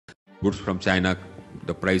goods from China,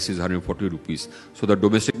 the price is 140 rupees. So the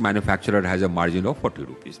domestic manufacturer has a margin of 40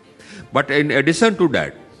 rupees. But in addition to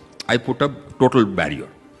that, I put up total barrier,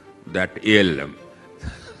 that ALM.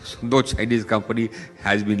 So no Chinese company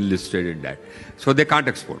has been listed in that. So they can't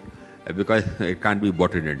export because it can't be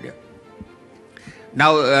bought in India.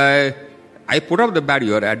 Now, I put up the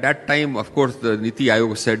barrier. At that time, of course, the Niti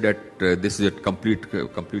Aayog said that this is a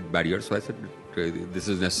complete barrier. So I said this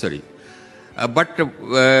is necessary. But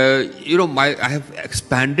I have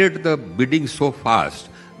expanded the bidding so fast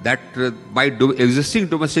that my existing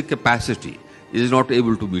domestic capacity is not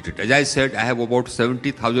able to meet it. As I said, I have about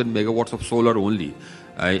 70,000 megawatts of solar only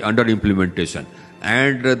under implementation,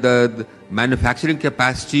 and the manufacturing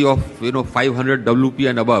capacity of 500 WP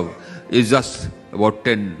and above is just about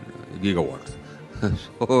 10 gigawatts.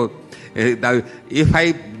 So now, if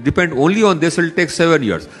I depend only on this, it will take 7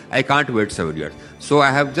 years. I can't wait 7 years. So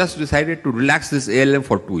I have just decided to relax this ALM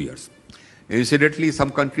for 2 years. Incidentally,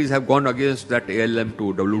 some countries have gone against that ALM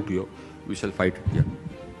to WTO. We shall fight here.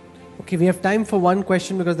 Okay, we have time for one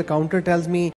question because the counter tells me